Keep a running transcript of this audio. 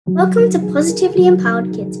Welcome to Positively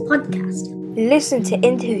Empowered Kids podcast. Listen to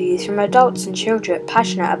interviews from adults and children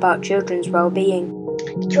passionate about children's well-being.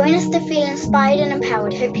 Join us to feel inspired and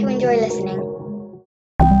empowered. Hope you enjoy listening.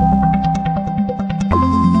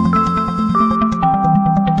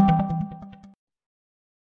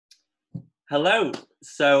 Hello.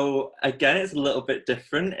 So again, it's a little bit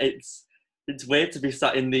different. It's weird to be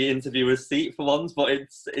sat in the interviewer's seat for once, but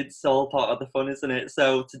it's all part of the fun, isn't it?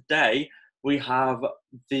 So today we have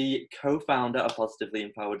the co-founder of Positively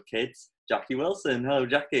Empowered Kids, Jackie Wilson. Hello,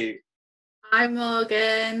 Jackie. Hi,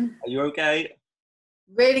 Morgan. Are you okay?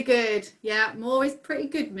 Really good. Yeah, I'm always pretty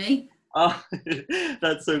good, me. Oh,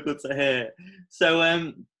 that's so good to hear.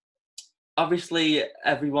 So, obviously,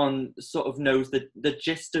 everyone sort of knows the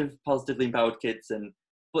gist of Positively Empowered Kids,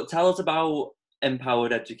 but tell us about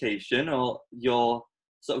Empowered Education, or your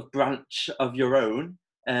sort of branch of your own,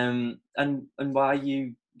 and why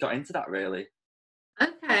you got into that, really.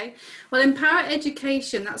 Okay. Well, Empowered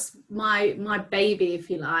Education, that's my baby, if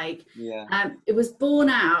you like. Yeah. It was born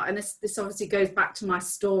out, and this obviously goes back to my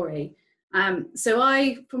story.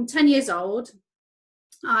 So from 10 years old,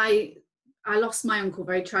 I lost my uncle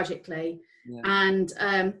very tragically, and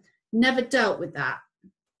never dealt with that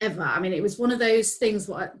ever. I mean, it was one of those things.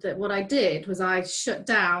 What I did was I shut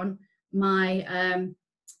down my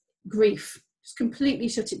grief, just completely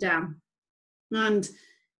shut it down. And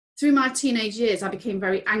through my teenage years, I became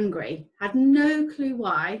very angry. I had no clue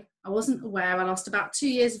why. I wasn't aware. I lost about 2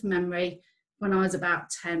 years of memory when I was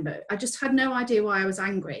about 10, but I just had no idea why I was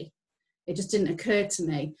angry. It just didn't occur to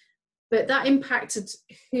me. But that impacted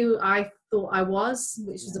who I thought I was,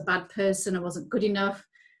 which was a bad person. I wasn't good enough.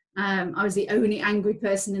 I was the only angry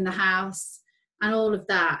person in the house and all of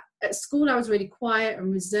that. At school, I was really quiet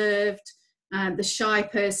and reserved. The shy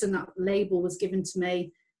person, that label was given to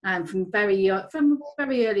me from very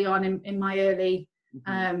early on in my early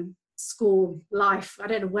school life. I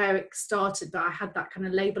don't know where it started, but I had that kind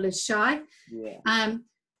of label as shy. Yeah.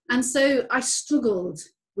 And so I struggled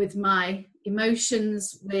with my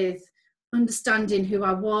emotions, with understanding who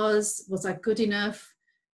I was I good enough,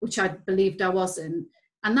 which I believed I wasn't.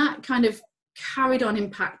 And that kind of carried on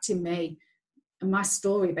impacting me. And my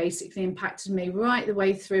story basically impacted me right the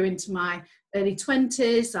way through into my early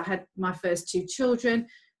 20s. I had my first 2 children.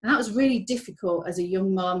 And that was really difficult as a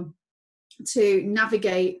young mum to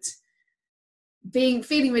navigate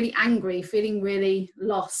feeling really angry, feeling really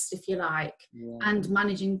lost, if you like, and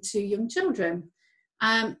managing 2 young children.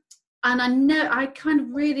 And I know I kind of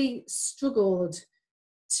really struggled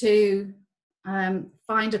to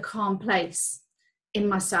find a calm place in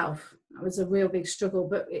myself. That was a real big struggle,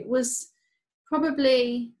 but it was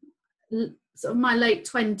probably sort of my late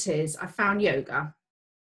 20s. I found yoga,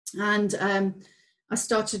 and I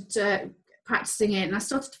started practicing it, and I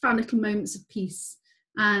started to find little moments of peace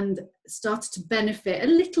and started to benefit a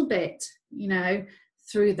little bit,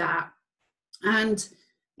 through that. And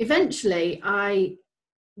eventually I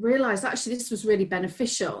realized actually this was really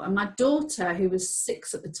beneficial. And my daughter, who was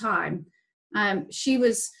 6 at the time, she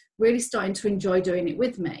was really starting to enjoy doing it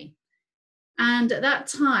with me. And at that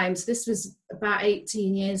time, so this was about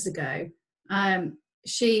 18 years ago,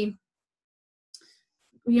 she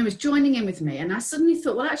was joining in with me, and I suddenly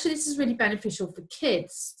thought, well, actually this is really beneficial for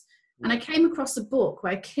kids. And I came across a book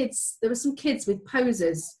where there were some kids with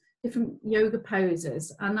poses, different yoga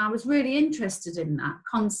poses, and I was really interested in that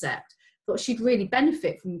concept. Thought she'd really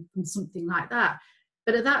benefit from something like that.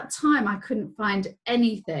 But at that time I couldn't find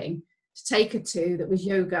anything to take her to that was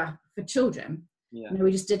yoga for children.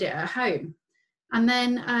 We just did it at home. And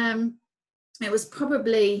then it was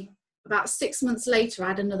probably about 6 months later I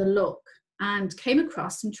had another look and came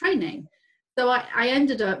across some training. So I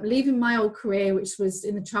ended up leaving my old career, which was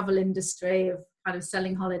in the travel industry of kind of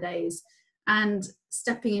selling holidays, and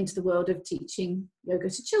stepping into the world of teaching yoga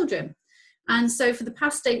to children. And so for the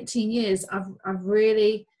past 18 years, I've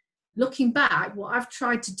really, looking back, what I've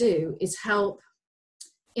tried to do is help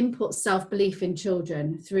input self-belief in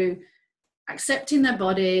children through accepting their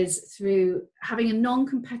bodies, through having a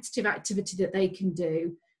non-competitive activity that they can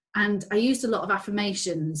do. And I used a lot of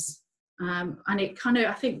affirmations. And it kind of,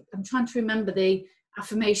 I think, I'm trying to remember the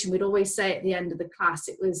affirmation we'd always say at the end of the class.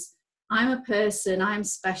 It was, I'm a person, I am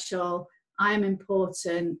special, I am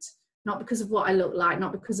important, not because of what I look like,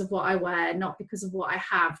 not because of what I wear, not because of what I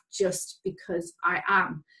have, just because I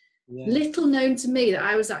am. Little known to me that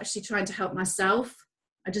I was actually trying to help myself.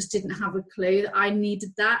 I just didn't have a clue that I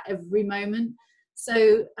needed that every moment.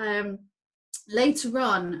 So later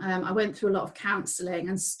on, I went through a lot of counselling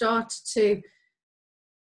and started to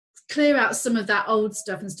clear out some of that old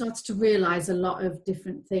stuff and started to realise a lot of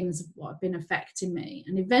different things of what have been affecting me.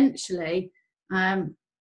 And eventually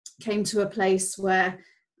came to a place where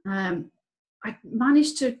I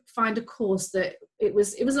managed to find a course that it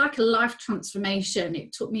was like a life transformation.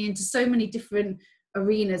 It took me into so many different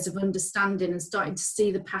arenas of understanding and starting to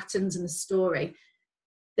see the patterns and the story,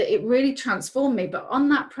 that it really transformed me. But on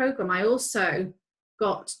that program, I also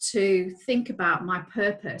got to think about my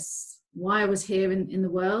purpose, why I was here in the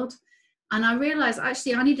world. And I realized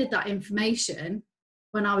actually I needed that information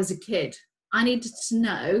when I was a kid. I needed to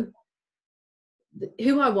know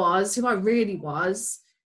who I was, who I really was,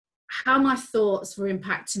 how my thoughts were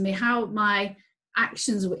impacting me, how my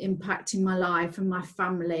actions were impacting my life and my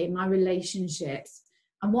family, my relationships,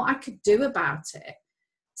 and what I could do about it.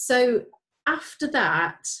 So after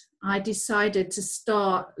that, I decided to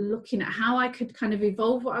start looking at how I could kind of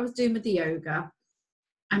evolve what I was doing with the yoga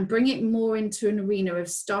and bring it more into an arena of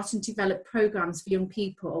starting to develop programs for young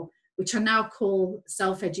people, which I now call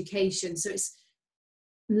self-education. So it's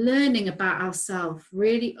learning about ourselves,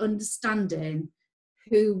 really understanding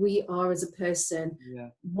who we are as a person,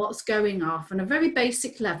 what's going off on a very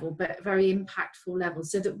basic level, but a very impactful level,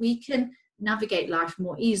 so that we can navigate life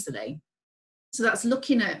more easily. So that's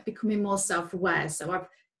looking at becoming more self-aware. So I've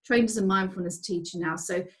trained as a mindfulness teacher now.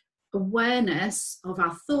 So awareness of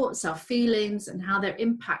our thoughts, our feelings, and how they're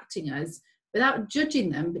impacting us without judging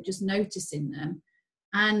them, but just noticing them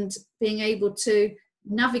and being able to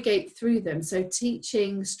navigate through them. So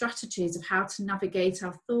teaching strategies of how to navigate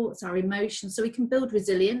our thoughts, our emotions, so we can build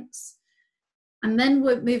resilience. And then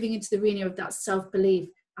we're moving into the arena of that self-belief.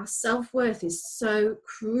 Our self-worth is so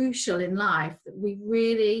crucial in life that we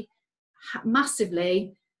really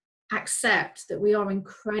massively accept that we are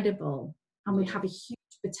incredible and we have a huge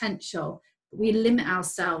potential. We limit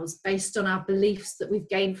ourselves based on our beliefs that we've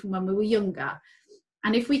gained from when we were younger.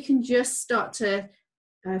 And if we can just start to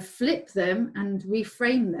flip them and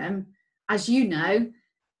reframe them, as you know,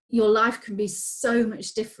 your life can be so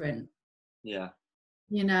much different. Yeah.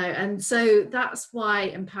 You know, and so that's why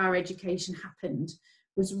Empower Education happened,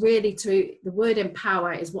 was really to, the word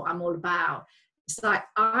empower is what I'm all about. It's like,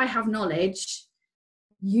 I have knowledge,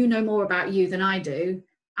 you know more about you than I do.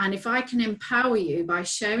 And if I can empower you by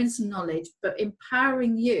sharing some knowledge, but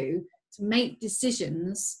empowering you to make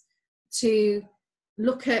decisions, to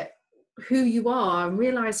look at who you are and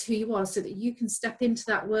realize who you are, so that you can step into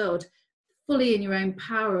that world fully in your own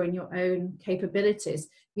power and your own capabilities,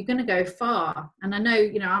 you're going to go far. And I know,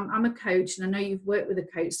 you know, I'm a coach, and I know you've worked with a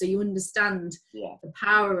coach, so you understand the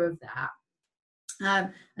power of that.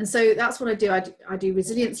 And so that's what I do. I do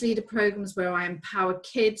resilience leader programs where I empower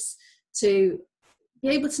kids to be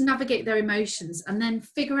able to navigate their emotions and then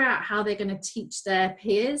figure out how they're going to teach their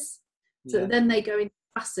peers. So then they go into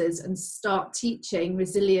classes and start teaching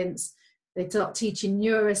resilience. They start teaching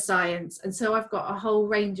neuroscience. And so I've got a whole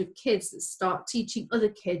range of kids that start teaching other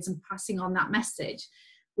kids and passing on that message,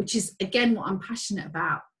 which is, again, what I'm passionate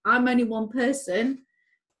about. I'm only one person,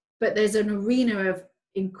 but there's an arena of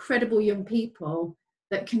incredible young people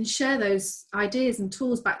that can share those ideas and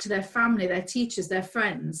tools back to their family, their teachers, their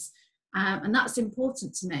friends. And that's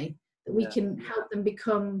important to me, that we can help them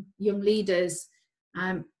become young leaders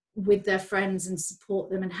with their friends and support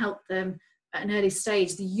them and help them at an early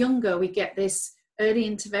stage. The younger we get this early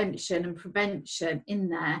intervention and prevention in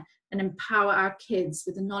there and empower our kids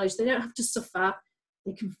with the knowledge, they don't have to suffer,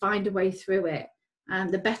 they can find a way through it,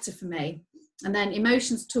 the better for me. And then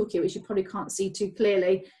Emotions Toolkit, which you probably can't see too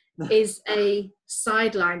clearly, is a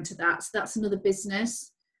sideline to that. So that's another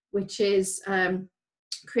business which is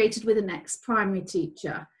created with an ex-primary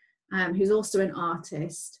teacher who's also an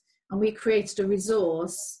artist. And we created a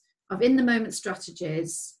resource of in-the-moment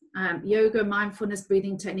strategies, yoga, mindfulness,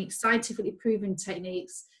 breathing techniques, scientifically proven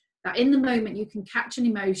techniques, that in the moment you can catch an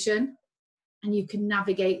emotion and you can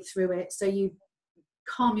navigate through it. So you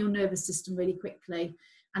calm your nervous system really quickly.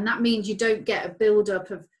 And that means you don't get a build-up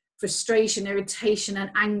of frustration, irritation,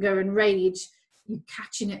 and anger and rage. You're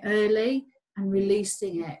catching it early and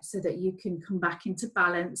releasing it so that you can come back into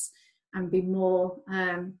balance and be more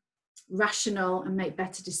rational and make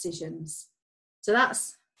better decisions. So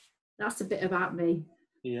that's a bit about me.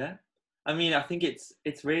 Yeah, I mean, I think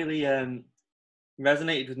it's really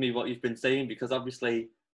resonated with me what you've been saying, because obviously,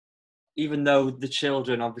 even though the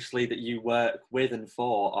children obviously that you work with and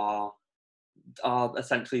for are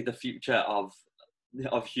essentially the future of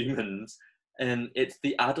humans, and it's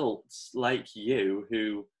the adults like you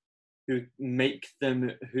who make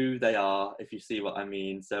them who they are, if you see what I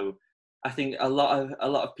mean. So I think a lot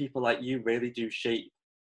of people like you really do shape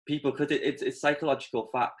people, because it's psychological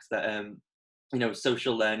facts that you know,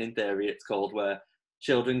 social learning theory it's called, where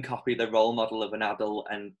children copy the role model of an adult.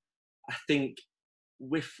 And I think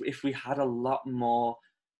if we had a lot more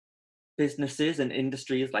businesses and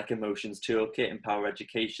industries like Emotions Toolkit, Empower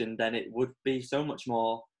Education, then it would be so much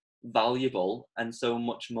more valuable and so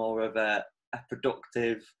much more of a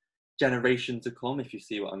productive generation to come, if you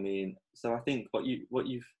see what I mean. So I think what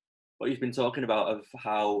you've been talking about, of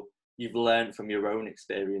how you've learned from your own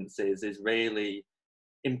experiences, is really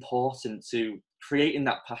important to creating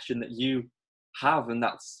that passion that you have, and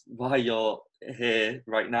that's why you're here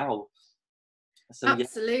right now. So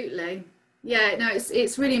absolutely, yeah, no,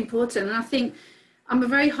 it's really important. And I think I'm a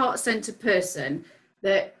very heart-centered person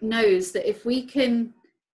that knows that if we can,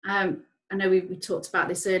 I know we talked about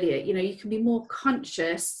this earlier, you know, you can be more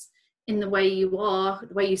conscious in the way you are,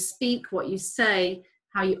 the way you speak, what you say,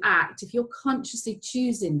 how you act. If you're consciously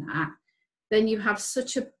choosing that, then you have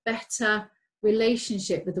such a better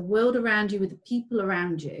relationship with the world around you, with the people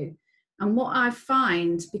around you. And what I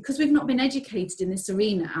find, because we've not been educated in this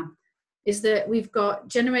arena, is that we've got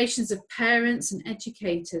generations of parents and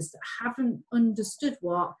educators that haven't understood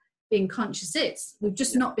what being conscious is. We've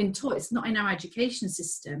just not been taught. It's not in our education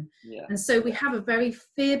system. And so we have a very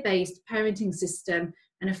fear-based parenting system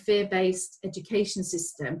and a fear-based education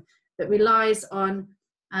system that relies on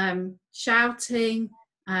shouting,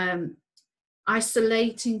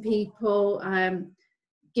 isolating people,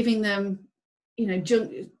 giving them, you know,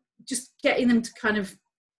 just getting them to kind of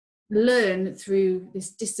learn through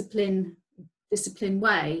this discipline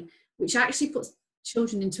way, which actually puts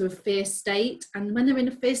children into a fear state. And when they're in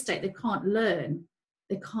a fear state, they can't learn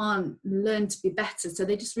to be better, so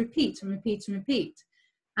they just repeat and repeat and repeat.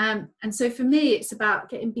 And so for me, it's about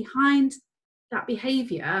getting behind that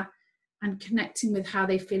behavior and connecting with how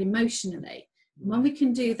they feel emotionally. And when we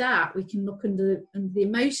can do that, we can look under the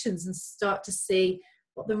emotions and start to see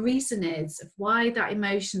what the reason is of why that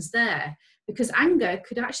emotion's there. Because anger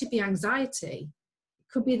could actually be anxiety.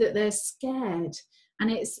 It could be that they're scared.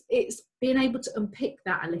 And it's being able to unpick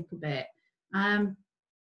that a little bit. And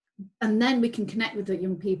then we can connect with the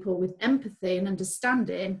young people with empathy and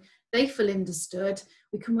understanding. They feel understood.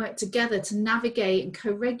 We can work together to navigate and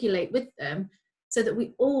co-regulate with them so that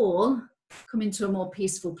we all come into a more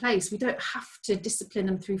peaceful place. We don't have to discipline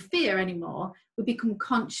them through fear anymore. We become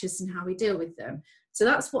conscious in how we deal with them. So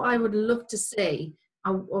that's what I would love to see. I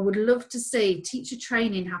would love to see teacher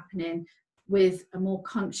training happening with a more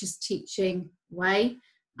conscious teaching way.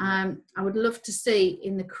 I would love to see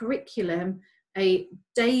in the curriculum a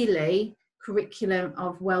daily curriculum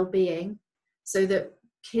of well-being, so that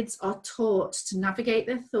kids are taught to navigate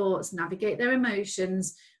their thoughts, navigate their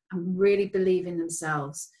emotions, and really believe in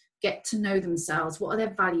themselves, get to know themselves. What are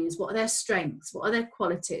their values? What are their strengths? What are their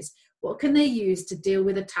qualities? What can they use to deal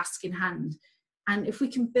with a task in hand? And if we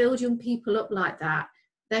can build young people up like that,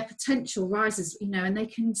 their potential rises, you know, and they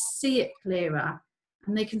can see it clearer,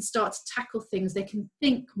 and they can start to tackle things. They can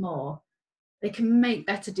think more. They can make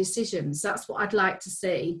better decisions. That's what I'd like to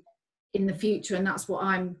see in the future, and that's what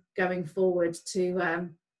I'm going forward to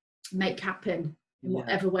make happen in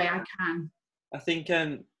whatever way I can. I think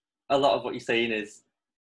a lot of what you're saying is,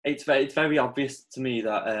 it's very obvious to me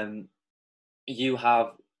that you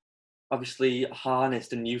have obviously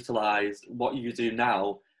harnessed and utilised what you do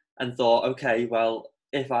now and thought, okay, well,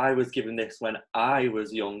 if I was given this when I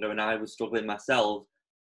was younger and I was struggling myself,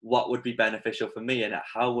 what would be beneficial for me and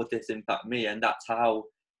how would this impact me? And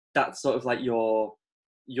that's sort of like your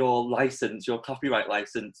license, your copyright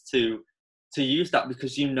license to use that,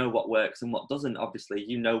 because you know what works and what doesn't. Obviously,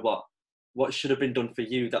 you know what should have been done for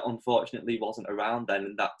you that unfortunately wasn't around then,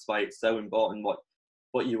 and that's why it's so important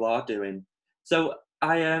what you are doing. So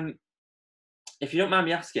I if you don't mind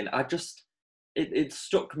me asking, it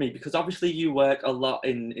struck me, because obviously you work a lot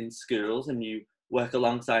in schools and you work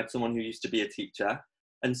alongside someone who used to be a teacher.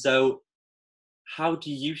 And so how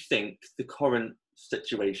do you think the current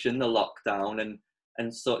situation, the lockdown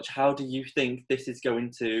and such, how do you think this is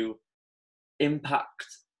going to impact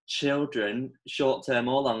children, short-term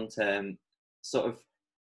or long-term, sort of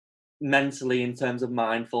mentally, in terms of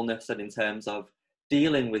mindfulness and in terms of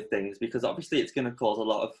dealing with things? Because obviously it's going to cause a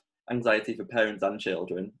lot of anxiety for parents and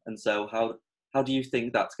children. And so how do you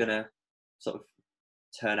think that's going to sort of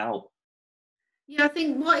turn out? Yeah, I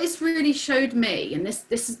think what it's really showed me, and this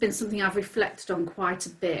has been something I've reflected on quite a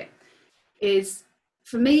bit, is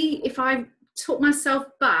for me, if I took myself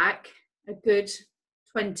back a good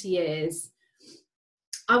 20 years,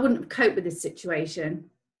 I wouldn't have coped with this situation.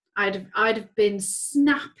 I'd have been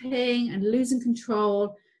snapping and losing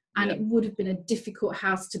control, and it would have been a difficult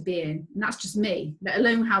house to be in. And that's just me, let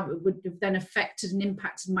alone how it would have then affected and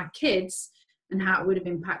impacted my kids, and how it would have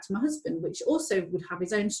impacted my husband, which also would have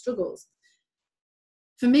his own struggles.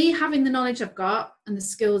 For me, having the knowledge I've got and the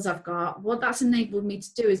skills I've got, what that's enabled me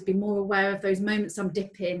to do is be more aware of those moments I'm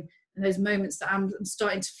dipping and those moments that I'm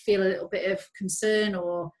starting to feel a little bit of concern,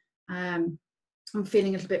 or I'm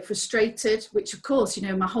feeling a little bit frustrated, which of course, you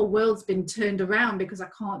know, my whole world's been turned around because I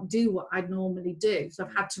can't do what I normally do. So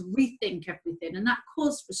I've had to rethink everything, and that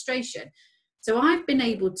caused frustration. So I've been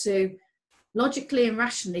able to logically and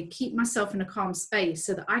rationally keep myself in a calm space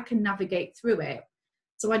so that I can navigate through it.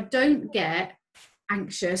 So I don't get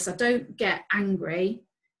anxious, I don't get angry,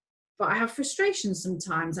 but I have frustration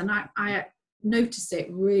sometimes, and I notice it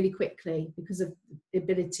really quickly because of the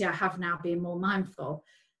ability I have now being more mindful.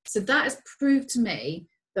 So that has proved to me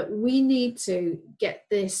that we need to get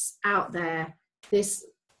this out there. This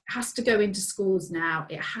has to go into schools now.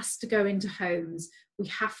 It has to go into homes. We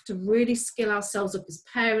have to really skill ourselves up as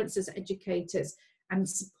parents, as educators, and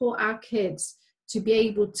support our kids to be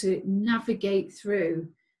able to navigate through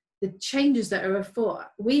the changes that are afoot.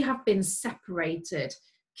 We have been separated.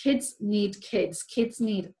 Kids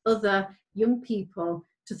need other young people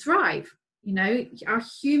to thrive. You know, our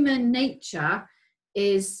human nature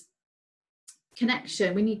is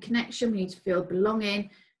connection. We need connection. We need to feel belonging.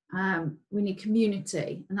 We need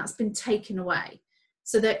community, and that's been taken away.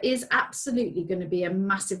 So there is absolutely going to be a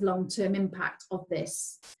massive long-term impact of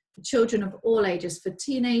this for children of all ages, for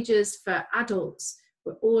teenagers, for adults.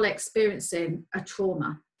 We're all experiencing a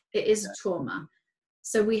trauma. It is a trauma.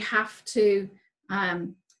 So we have to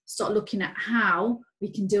start looking at how we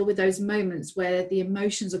can deal with those moments where the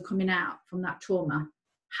emotions are coming out from that trauma.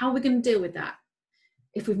 How are we going to deal with that?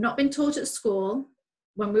 If we've not been taught at school,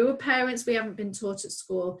 when we were parents, we haven't been taught at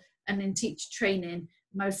school, and in teacher training,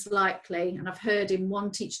 most likely, and I've heard in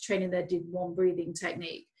one teacher training they did one breathing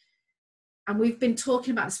technique. And we've been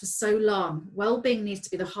talking about this for so long. Wellbeing needs to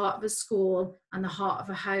be the heart of a school and the heart of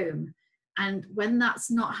a home. And when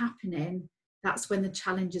that's not happening, that's when the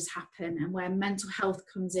challenges happen, and where mental health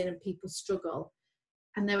comes in and people struggle.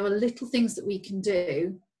 And there are little things that we can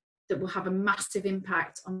do that will have a massive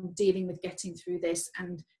impact on dealing with getting through this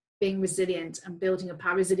and being resilient and building up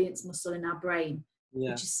our resilience muscle in our brain,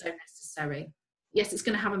 which is so necessary. Yes, it's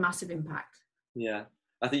going to have a massive impact. Yeah,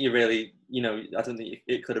 I think you really, you know, I don't think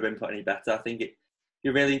it could have been put any better. I think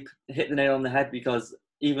you really hit the nail on the head, because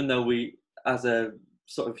even though we, as a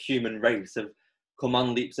sort of human race, have come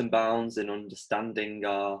on leaps and bounds in understanding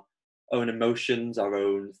our own emotions, our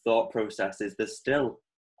own thought processes, there's still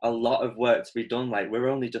a lot of work to be done. Like, we're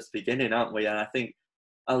only just beginning, aren't we? And I think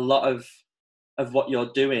a lot of what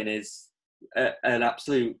you're doing is an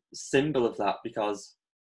absolute symbol of that, because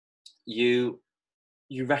you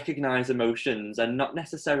recognize emotions, and not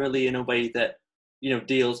necessarily in a way that, you know,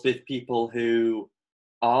 deals with people who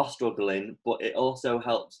are struggling, but it also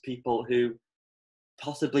helps people who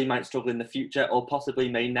possibly might struggle in the future, or possibly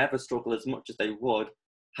may never struggle as much as they would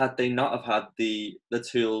had they not have had the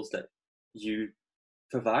tools that you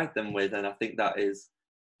provide them with. And I think that is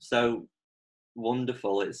so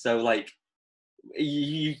wonderful. It's so, like,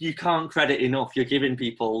 you can't credit enough. You're giving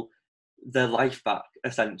people their life back,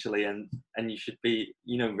 essentially, and you should be,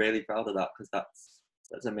 you know, really proud of that, because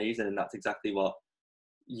that's amazing, and that's exactly what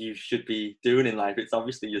you should be doing in life. It's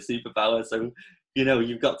obviously your superpower, so, you know,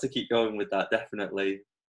 you've got to keep going with that, definitely.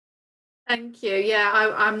 Thank you.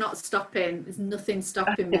 Yeah, I'm not stopping. There's nothing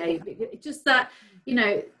stopping me. It's just that, you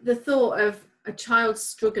know, the thought of a child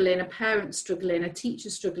struggling, a parent struggling, a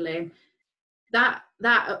teacher struggling, that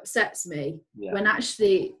upsets me. When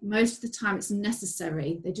actually most of the time it's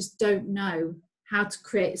necessary. They just don't know how to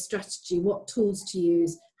create a strategy, what tools to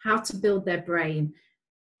use, how to build their brain.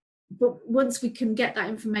 But once we can get that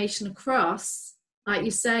information across, like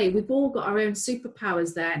you say, we've all got our own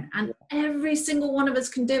superpowers then, and every single one of us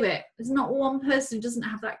can do it. There's not one person who doesn't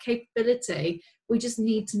have that capability. We just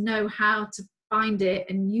need to know how to find it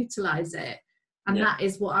and utilize it. And that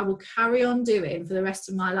is what I will carry on doing for the rest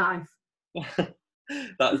of my life.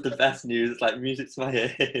 That was the best news. It's like music to my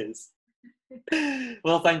ears.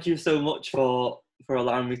 Well, thank you so much for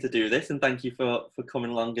allowing me to do this, and thank you for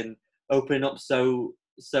coming along and opening up so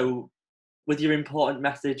with your important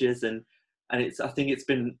messages, and I think it's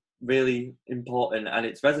been really important, and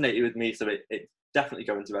it's resonated with me, so it's definitely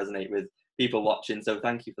going to resonate with people watching. So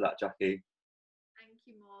thank you for that, Jackie. Thank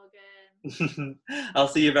you, Morgan. I'll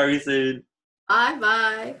see you very soon.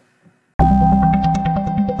 Bye.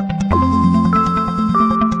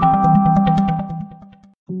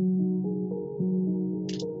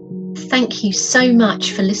 Thank you so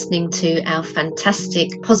much for listening to our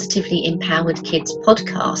fantastic Positively Empowered Kids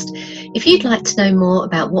podcast. If you'd like to know more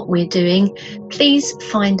about what we're doing, please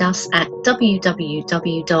find us at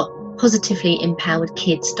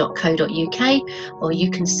www.positivelyempoweredkids.co.uk, or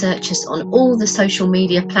you can search us on all the social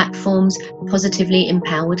media platforms, Positively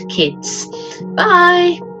Empowered Kids.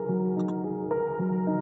 Bye!